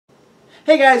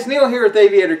Hey guys, Neil here with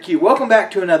Aviator Q. Welcome back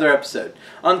to another episode.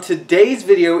 On today's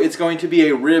video, it's going to be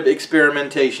a rib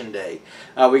experimentation day.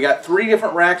 We got 3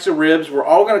 different racks of ribs. We're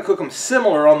all going to cook them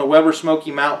similar on the Weber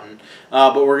Smokey Mountain,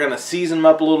 but we're going to season them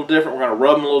up a little different, we're going to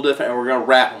rub them a little different, and we're going to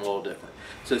wrap them a little different.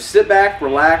 So sit back,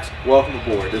 relax, welcome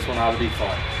aboard. This one ought to be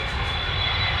fun.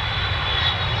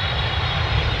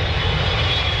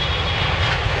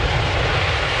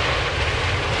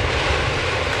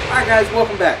 Alright guys,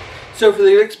 welcome back. So for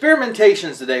the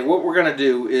experimentations today, what we're going to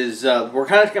do is we're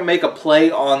kind of going to make a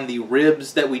play on the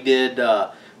ribs that we did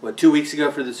 2 weeks ago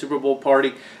for the Super Bowl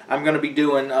party. I'm going to be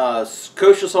doing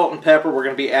kosher salt and pepper. We're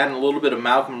going to be adding a little bit of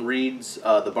Malcolm Reed's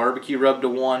the barbecue rub to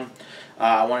one.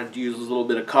 I wanted to use a little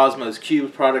bit of Cosmo's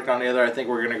Cubes product on the other. I think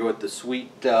we're going to go with the sweet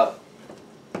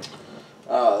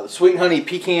honey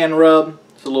pecan rub.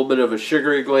 It's a little bit of a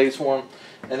sugary glaze one.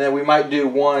 And then we might do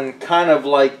one kind of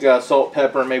like salt,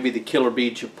 pepper, maybe the Killer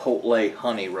Bee Chipotle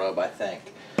honey rub, I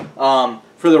think.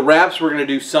 For the wraps, we're going to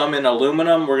do some in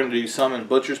aluminum. We're going to do some in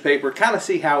butcher's paper. Kind of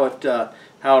see how it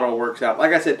all works out.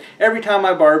 Like I said, every time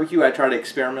I barbecue, I try to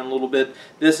experiment a little bit.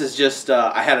 This is just,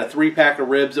 I had a 3-pack of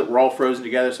ribs that were all frozen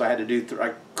together, so I had to do,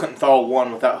 I couldn't thaw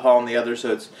one without thawing the other,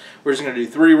 so we're just going to do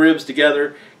 3 ribs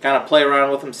together, kind of play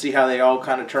around with them, see how they all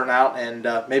kind of turn out, and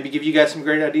maybe give you guys some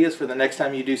great ideas for the next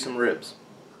time you do some ribs.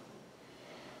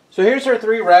 So here's our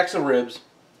 3 racks of ribs.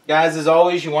 Guys, as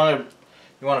always, you want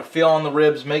to feel on the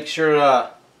ribs, make sure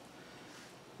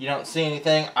you don't see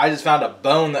anything. I just found a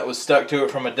bone that was stuck to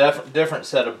it from a different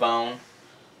set of bone,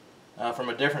 from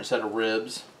a different set of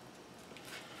ribs.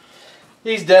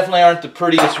 These definitely aren't the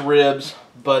prettiest ribs,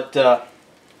 but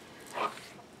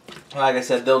like I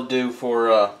said, they'll do for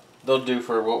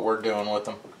what we're doing with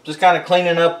them. Just kind of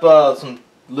cleaning up some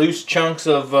loose chunks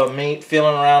of meat,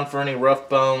 feeling around for any rough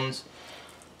bones.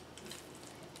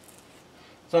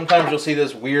 Sometimes you'll see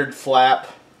this weird flap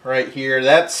right here.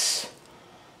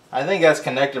 I think that's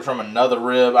connected from another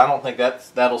rib. I don't think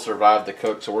that'll survive the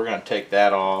cook, so we're going to take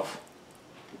that off.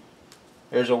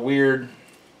 There's a weird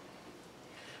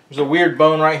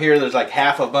bone right here. There's like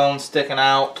half a bone sticking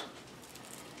out.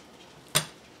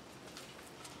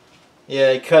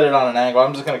 Yeah, he cut it on an angle.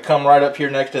 I'm just going to come right up here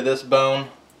next to this bone,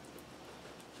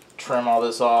 trim all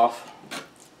this off.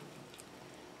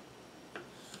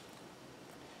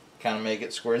 Kind of make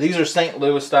it square. These are St.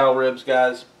 Louis style ribs,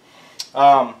 guys.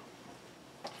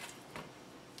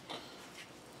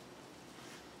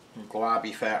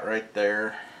 Globby fat right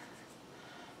there.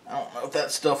 I don't know if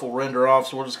that stuff will render off,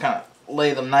 so we'll just kind of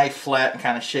lay the knife flat and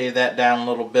kind of shave that down a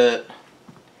little bit.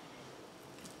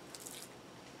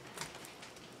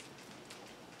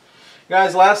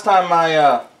 Guys, last time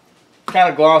I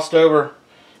kind of glossed over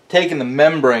taking the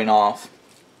membrane off.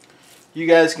 You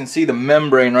guys can see the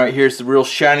membrane right here. It's the real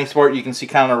shiny spot. You can see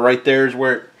kind of right there is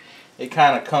where it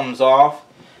kind of comes off.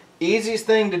 Easiest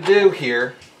thing to do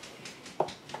here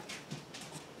is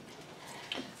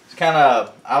kind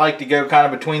of, I like to go kind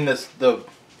of between the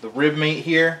rib meat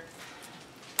here.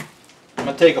 I'm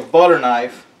going to take a butter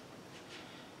knife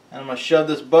and I'm going to shove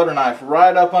this butter knife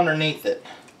right up underneath it.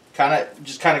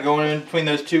 Just kind of going in between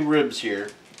those 2 ribs here.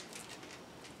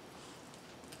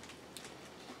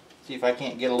 See if I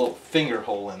can't get a little finger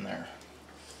hole in there.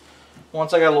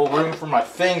 Once I got a little room for my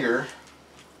finger,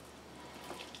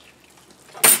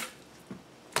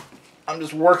 I'm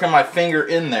just working my finger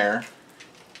in there,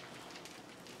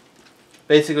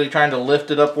 basically trying to lift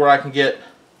it up where I can get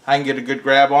a good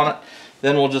grab on it.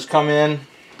 Then we'll just come in,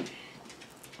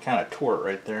 kind of tore it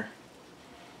right there.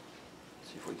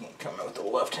 See if we can come in with the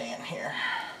left hand here.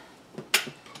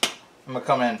 I'm gonna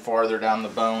come in farther down the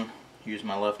bone, use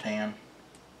my left hand.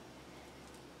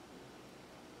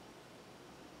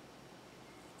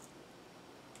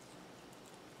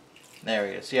 There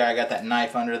we go. See how I got that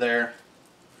knife under there?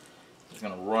 Just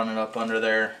going to run it up under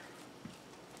there.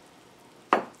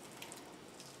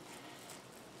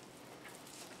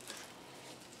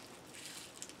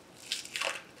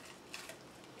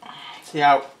 See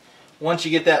how once you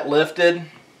get that lifted,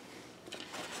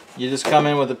 you just come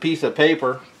in with a piece of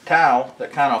paper, towel,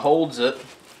 that kind of holds it.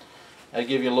 That'll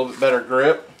give you a little bit better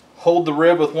grip. Hold the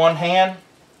rib with one hand.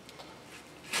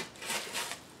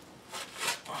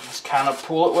 Kind of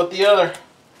pull it with the other.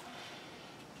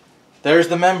 There's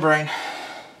the membrane.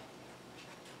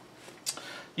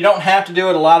 You don't have to do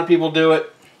it. A lot of people do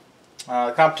it.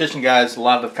 Competition guys, a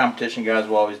lot of the competition guys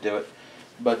will always do it.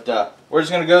 But we're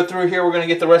just going to go through here. We're going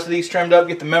to get the rest of these trimmed up,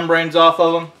 get the membranes off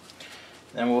of them.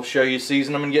 Then we'll show you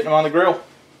season them and getting them on the grill.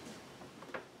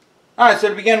 Alright, so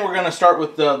to begin, we're going to start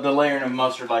with the layering of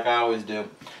mustard like I always do.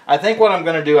 I think what I'm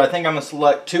going to do, I think I'm going to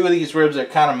select 2 of these ribs that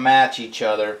kind of match each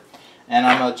other. and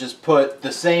I'm going to just put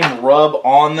the same rub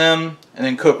on them and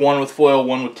then cook one with foil,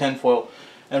 one with tin foil.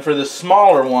 And for the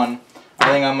smaller one,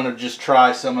 I think I'm going to just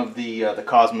try some of the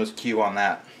Cosmos Q on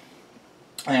that.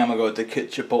 I think I'm going to go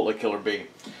with the Chipotle Killer B.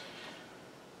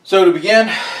 So to begin,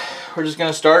 we're just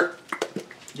going to start.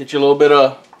 Get you a little bit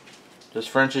of just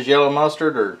French's yellow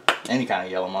mustard, or any kind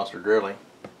of yellow mustard really.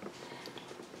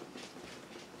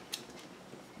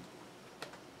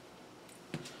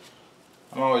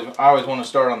 I always want to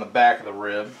start on the back of the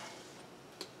rib.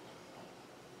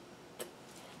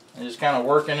 And just kind of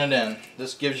working it in.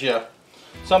 This gives you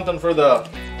something for the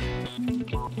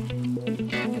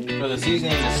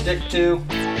seasoning to stick to.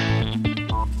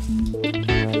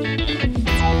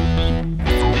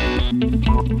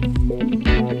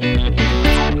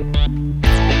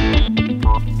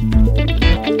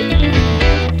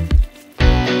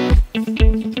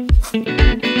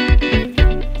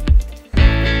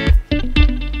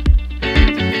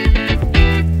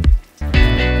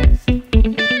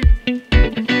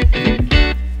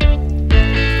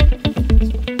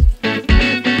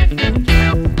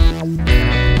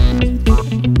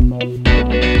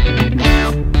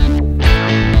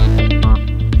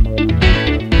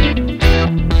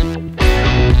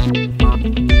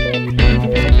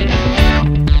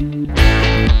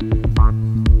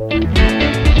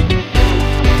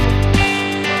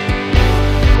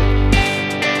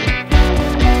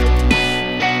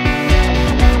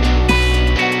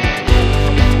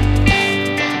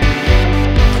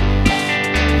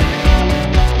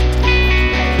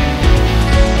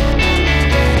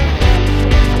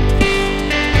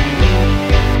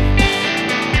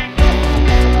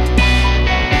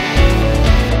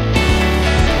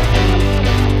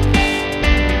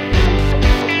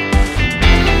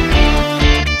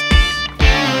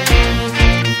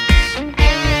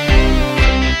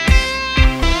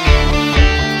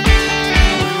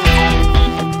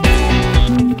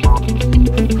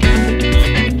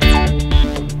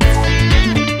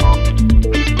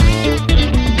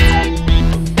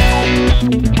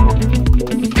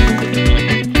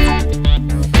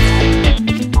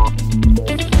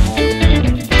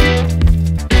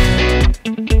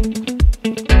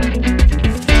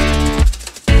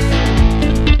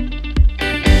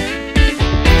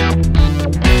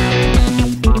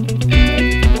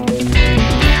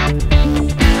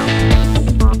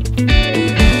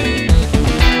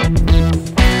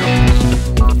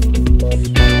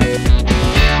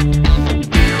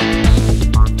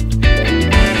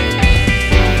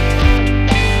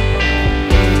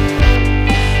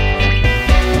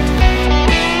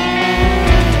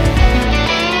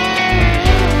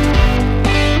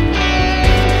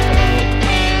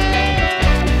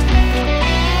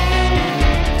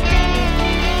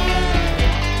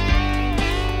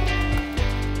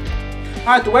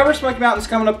 Alright, the Weber Smokey Mountain's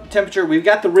coming up to temperature. We've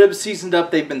got the ribs seasoned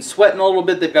up. They've been sweating a little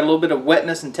bit. They've got a little bit of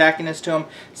wetness and tackiness to them.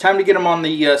 It's time to get them on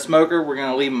the smoker. We're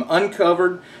going to leave them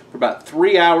uncovered for about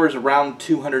 3 hours around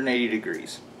 280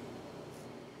 degrees.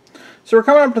 So we're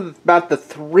coming up to about the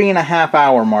 3.5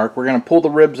 hour mark. We're going to pull the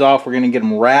ribs off. We're going to get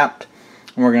them wrapped,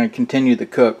 and we're going to continue the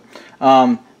cook.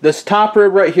 This top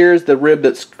rib right here is the rib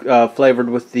that's flavored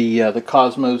with the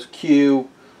Cosmos Q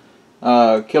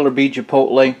Killer B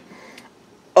Chipotle.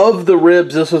 Of the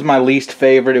ribs, this was my least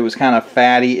favorite. It was kind of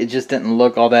fatty. It just didn't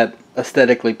look all that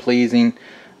aesthetically pleasing.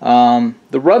 The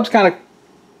rubs kind of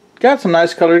got some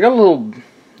nice color. Got a little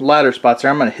lighter spots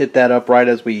there. I'm going to hit that up right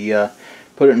as we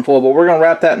put it in foil. But we're going to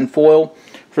wrap that in foil.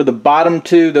 For the bottom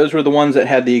two, those were the ones that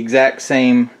had the exact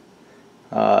same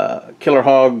Killer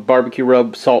Hog barbecue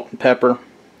rub, salt and pepper.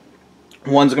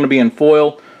 One's going to be in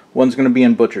foil. One's going to be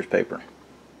in butcher's paper.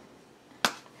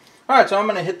 Alright, so I'm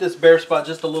going to hit this bare spot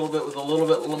just a little bit with a little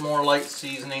bit more light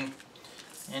seasoning.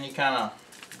 Any kind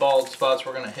of bald spots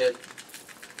we're going to hit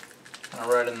kind of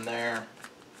right in there.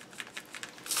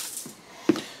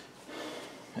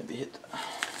 Maybe hit.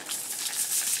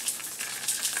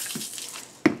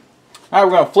 Alright, we're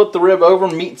going to flip the rib over,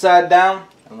 meat side down,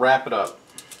 and wrap it up.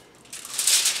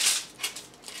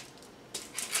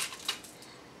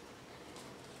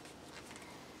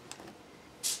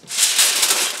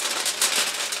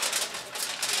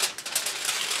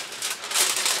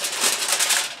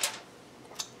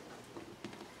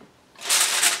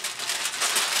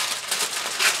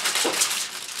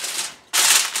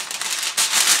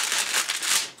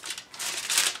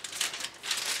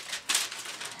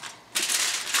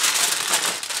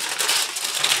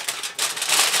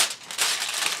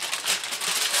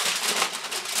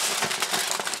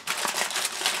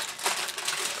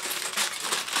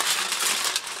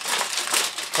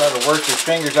 Try to work your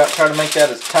fingers out, try to make that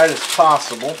as tight as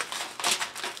possible.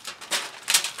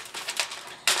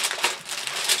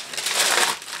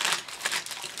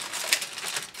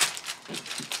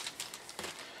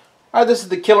 Alright, this is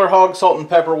the Killer Hog salt and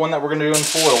pepper one that we're going to do in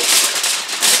foil.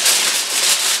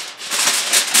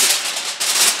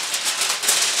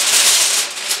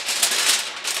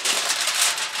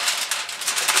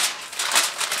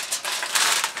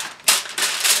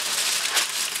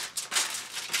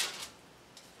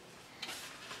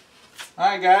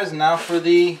 Alright guys, now for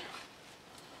the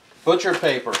butcher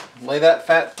paper. Lay that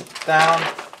fat down,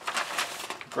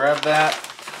 grab that,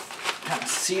 kind of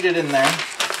seat it in there.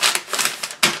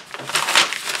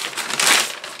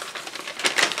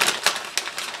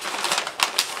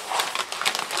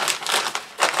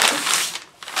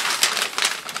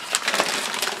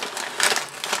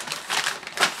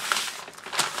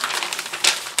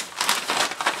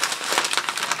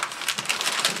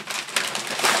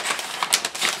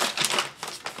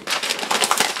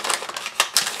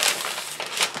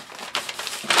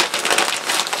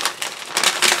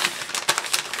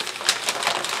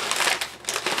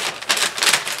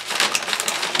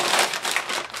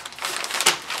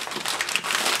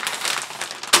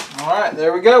 Alright,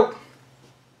 there we go.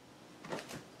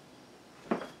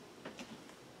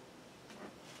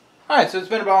 Alright, so it's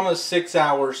been about almost 6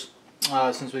 hours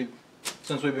since we've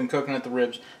been cooking at the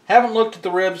ribs. Haven't looked at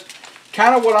the ribs.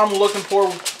 Kind of what I'm looking for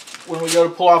when we go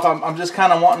to pull off, I'm just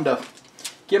kind of wanting to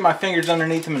get my fingers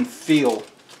underneath them and feel.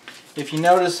 If you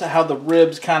notice how the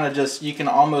ribs kind of just, you can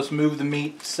almost move the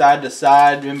meat side to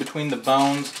side in between the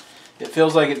bones. It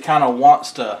feels like it kind of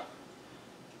wants to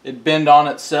bend on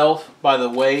itself by the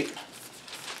weight.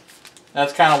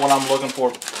 That's kind of what I'm looking for.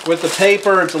 With the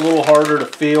paper, it's a little harder to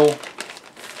feel.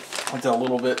 It's a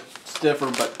little bit stiffer,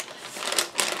 but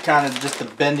kind of just the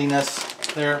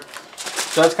bendiness there.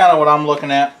 So that's kind of what I'm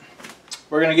looking at.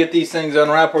 We're going to get these things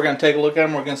unwrapped. We're going to take a look at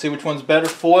them. We're going to see which one's better,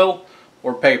 foil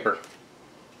or paper.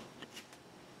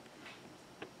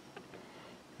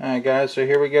 Alright guys, so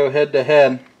here we go head to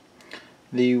head.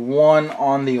 The one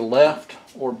on the left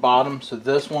or bottom, so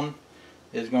this one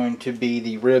is going to be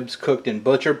the ribs cooked in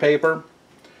butcher paper.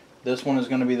 This one is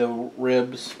going to be the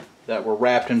ribs that were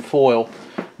wrapped in foil.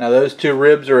 Now those two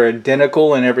ribs are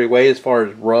identical in every way as far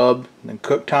as rub and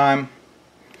cook time.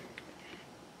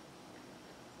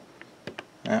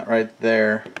 That right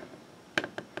there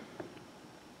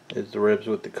is the ribs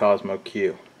with the Cosmo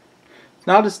Q. It's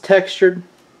not as textured.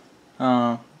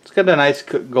 It's got a nice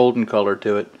golden color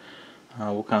to it.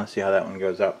 We'll kind of see how that one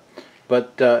goes out.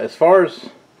 But as far as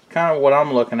kind of what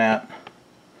I'm looking at,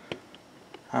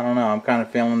 I don't know. I'm kind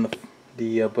of feeling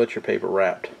the butcher paper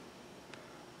wrapped.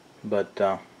 But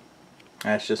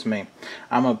that's just me.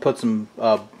 I'm going to put some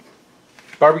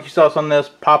barbecue sauce on this,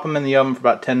 pop them in the oven for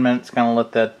about 10 minutes, kind of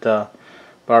let that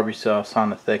barbecue sauce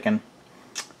on to thicken.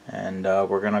 And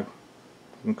we're going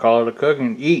to call it a cook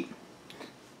and eat.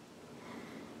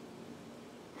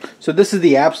 So this is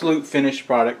the absolute finished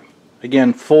product.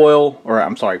 Again, foil, or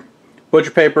I'm sorry,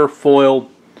 butcher paper, foil,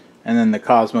 and then the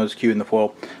Cosmos Q in the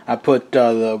foil. I put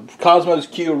the Cosmos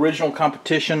Q original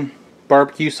competition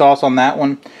barbecue sauce on that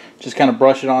one. Just kind of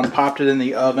brush it on, popped it in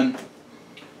the oven.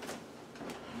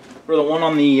 For the one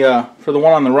on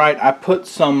the right, I put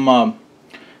some.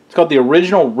 It's called the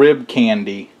original rib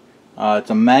candy. It's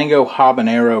a mango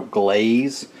habanero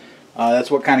glaze.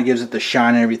 That's what kind of gives it the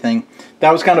shine and everything.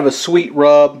 That was kind of a sweet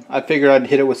rub. I figured I'd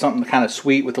hit it with something kind of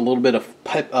sweet with a little bit of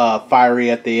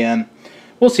fiery at the end.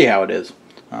 We'll see how it is.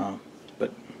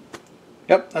 But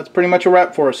yep, that's pretty much a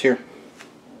wrap for us here.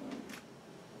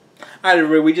 Alright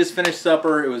everybody, we just finished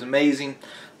supper. It was amazing.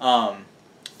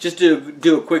 Just to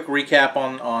do a quick recap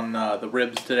on the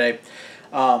ribs today.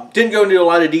 Didn't go into a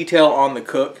lot of detail on the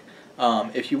cook.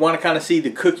 If you want to kind of see the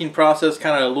cooking process,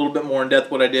 kind of a little bit more in depth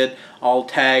what I did, I'll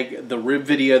tag the rib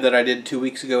video that I did 2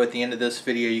 weeks ago at the end of this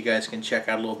video. You guys can check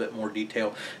out a little bit more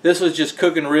detail. This was just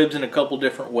cooking ribs in a couple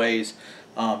different ways.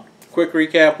 Quick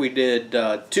recap, we did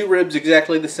 2 ribs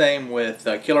exactly the same with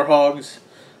Killer Hogs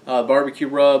barbecue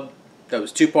rub. That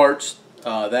was 2 parts,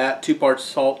 2 parts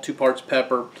salt, 2 parts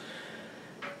pepper.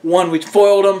 One we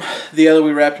foiled them, the other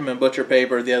we wrapped them in butcher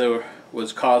paper, the other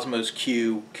was Cosmos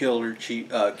Q, Killer Beef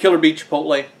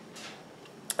Chipotle,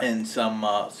 and some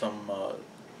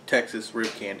Texas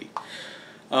rib candy.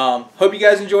 Hope you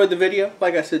guys enjoyed the video.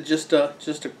 Like I said, just a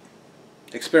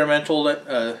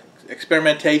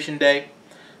experimentation day,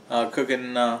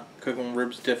 cooking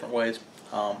ribs different ways.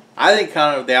 I think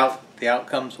kind of the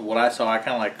outcomes of what I saw, I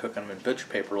kind of like cooking them in butcher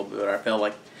paper a little bit better. I feel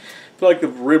like the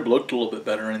rib looked a little bit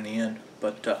better in the end.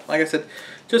 But like I said,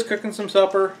 just cooking some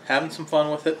supper, having some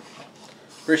fun with it.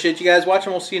 Appreciate you guys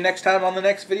watching. We'll see you next time on the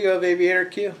next video of Aviator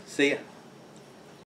Q. See ya.